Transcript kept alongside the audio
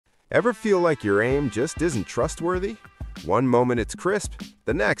Ever feel like your aim just isn't trustworthy? One moment it's crisp,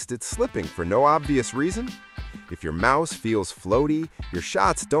 the next it's slipping for no obvious reason? If your mouse feels floaty, your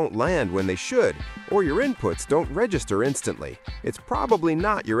shots don't land when they should, or your inputs don't register instantly, it's probably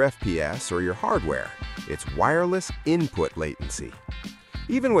not your FPS or your hardware. It's wireless input latency.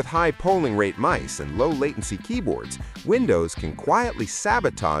 Even with high polling rate mice and low latency keyboards, Windows can quietly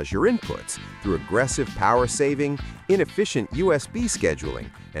sabotage your inputs through aggressive power saving, inefficient USB scheduling,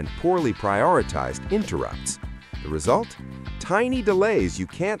 and poorly prioritized interrupts. The result? Tiny delays you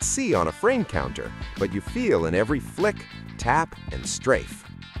can't see on a frame counter, but you feel in every flick, tap, and strafe.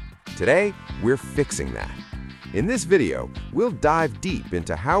 Today, we're fixing that. In this video, we'll dive deep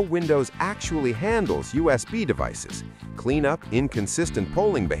into how Windows actually handles USB devices, clean up inconsistent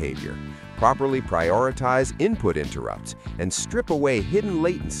polling behavior, properly prioritize input interrupts, and strip away hidden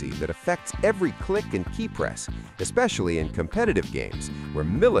latency that affects every click and key press, especially in competitive games where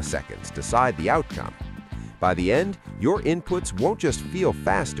milliseconds decide the outcome. By the end, your inputs won't just feel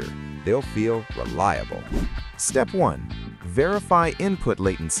faster, they'll feel reliable. Step 1. Verify input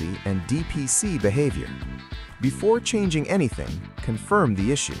latency and DPC behavior. Before changing anything, confirm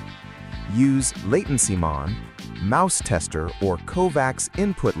the issue. Use LatencyMon, MouseTester, or Kovaak's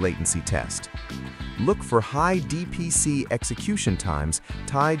input latency test. Look for high DPC execution times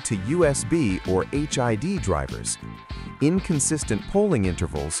tied to USB or HID drivers, inconsistent polling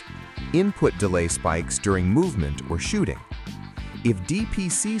intervals, input delay spikes during movement or shooting. If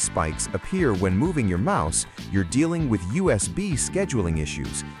DPC spikes appear when moving your mouse, you're dealing with USB scheduling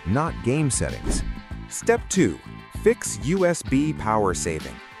issues, not game settings. Step 2. Fix USB power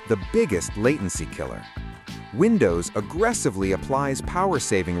saving, the biggest latency killer. Windows aggressively applies power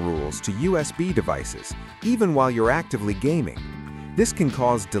saving rules to USB devices, even while you're actively gaming. This can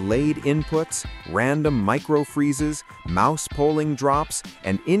cause delayed inputs, random micro freezes, mouse polling drops,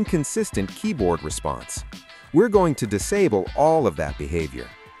 and inconsistent keyboard response. We're going to disable all of that behavior.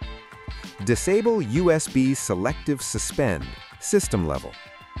 Disable USB Selective Suspend, system level.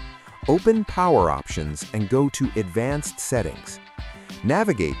 Open Power Options and go to Advanced Settings.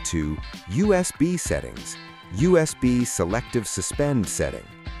 Navigate to USB Settings, USB Selective Suspend setting.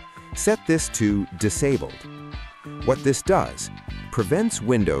 Set this to Disabled. What this does, prevents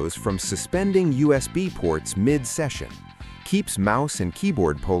Windows from suspending USB ports mid-session, keeps mouse and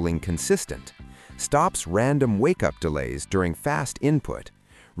keyboard polling consistent, stops random wake-up delays during fast input,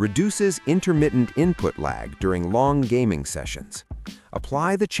 reduces intermittent input lag during long gaming sessions.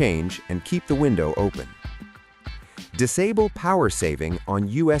 Apply the change and keep the window open. Disable power saving on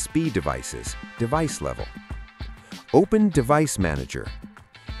USB devices, device level. Open Device Manager.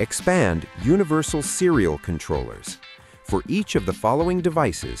 Expand Universal Serial Controllers. For each of the following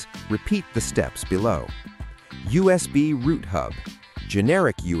devices, repeat the steps below. USB Root Hub,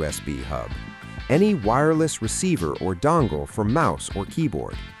 Generic USB Hub, any wireless receiver or dongle for mouse or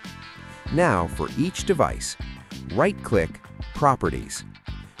keyboard. Now, for each device, right-click Properties.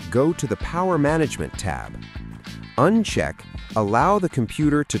 Go to the Power Management tab. Uncheck Allow the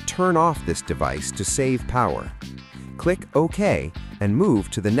computer to turn off this device to save power. Click OK and move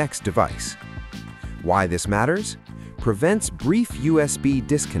to the next device. Why this matters? Prevents brief USB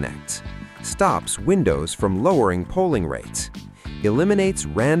disconnects, stops Windows from lowering polling rates, eliminates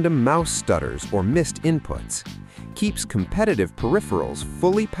random mouse stutters or missed inputs, keeps competitive peripherals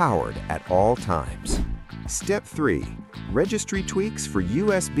fully powered at all times. Step 3. Registry tweaks for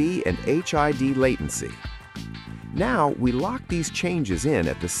USB and HID latency. Now we lock these changes in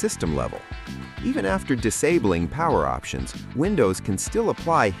at the system level. Even after disabling power options, Windows can still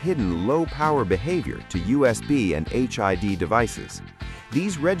apply hidden low-power behavior to USB and HID devices.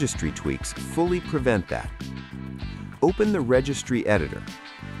 These registry tweaks fully prevent that. Open the Registry Editor.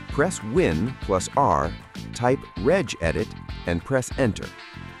 Press Win plus R, type regedit, and press Enter.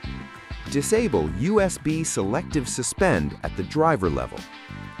 Disable USB Selective Suspend at the driver level.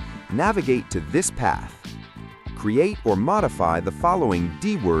 Navigate to this path. Create or modify the following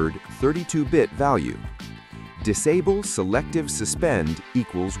DWORD 32-bit value. Disable Selective Suspend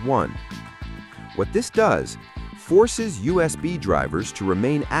equals 1. What this does, forces USB drivers to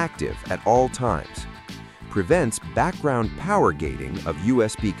remain active at all times, prevents background power gating of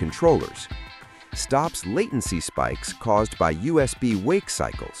USB controllers, stops latency spikes caused by USB wake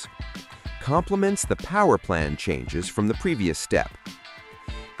cycles, complements the power plan changes from the previous step.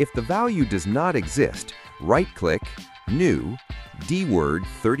 If the value does not exist, right-click, New, DWORD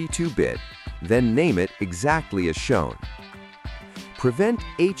 32-bit, then name it exactly as shown. Prevent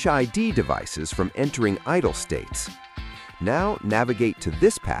HID devices from entering idle states. Now navigate to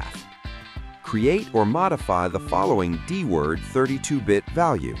this path. Create or modify the following DWORD 32-bit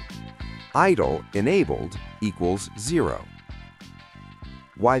value. idle enabled equals 0.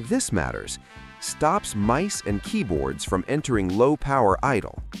 Why this matters: stops mice and keyboards from entering low power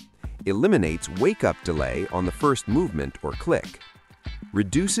idle, eliminates wake-up delay on the first movement or click,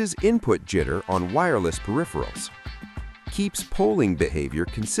 reduces input jitter on wireless peripherals, keeps polling behavior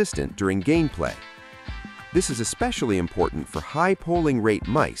consistent during gameplay. This is especially important for high polling rate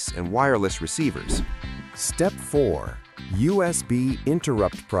mice and wireless receivers. Step 4. USB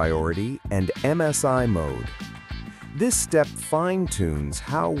interrupt priority and MSI mode. This step fine-tunes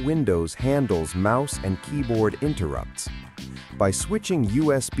how Windows handles mouse and keyboard interrupts. By switching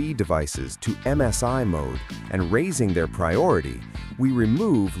USB devices to MSI mode and raising their priority, we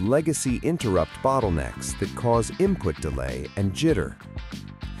remove legacy interrupt bottlenecks that cause input delay and jitter.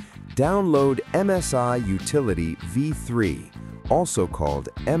 Download MSI Utility v3, also called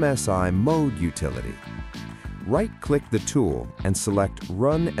MSI Mode Utility. Right-click the tool and select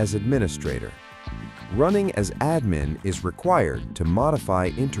Run as Administrator. Running as admin is required to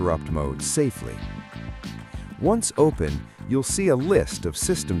modify interrupt mode safely. Once open, you'll see a list of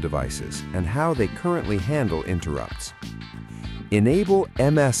system devices and how they currently handle interrupts. Enable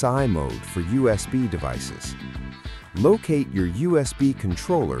MSI mode for USB devices. Locate your USB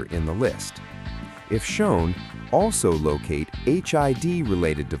controller in the list. If shown, also locate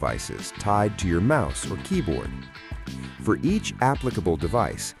HID-related devices tied to your mouse or keyboard. For each applicable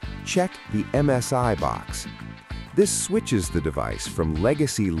device, check the MSI box. This switches the device from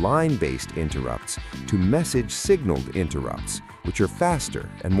legacy line-based interrupts to message-signaled interrupts, which are faster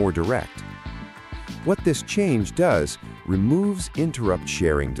and more direct. What this change does removes interrupt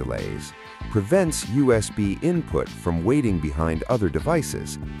sharing delays, prevents USB input from waiting behind other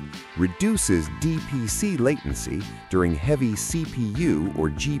devices, reduces DPC latency during heavy CPU or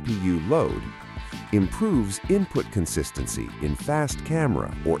GPU load, improves input consistency in fast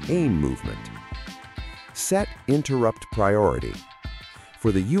camera or aim movement. Set interrupt priority.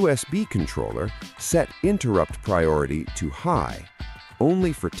 For the USB controller, set interrupt priority to high.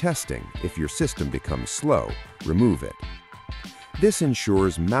 Only for testing. If your system becomes slow, remove it. This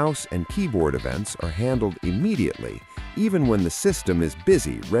ensures mouse and keyboard events are handled immediately, even when the system is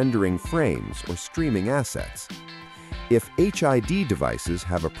busy rendering frames or streaming assets. If HID devices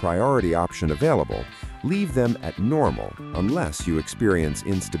have a priority option available, leave them at normal unless you experience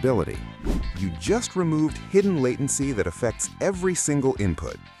instability. You just removed hidden latency that affects every single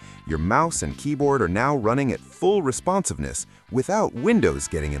input. Your mouse and keyboard are now running at full responsiveness without Windows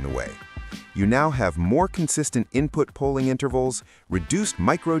getting in the way. You now have more consistent input polling intervals, reduced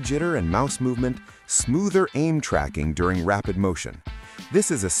micro jitter and mouse movement, smoother aim tracking during rapid motion. This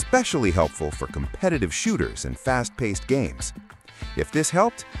is especially helpful for competitive shooters and fast-paced games. If this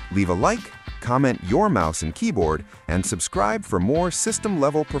helped, leave a like, comment your mouse and keyboard, and subscribe for more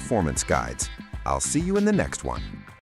system-level performance guides. I'll see you in the next one.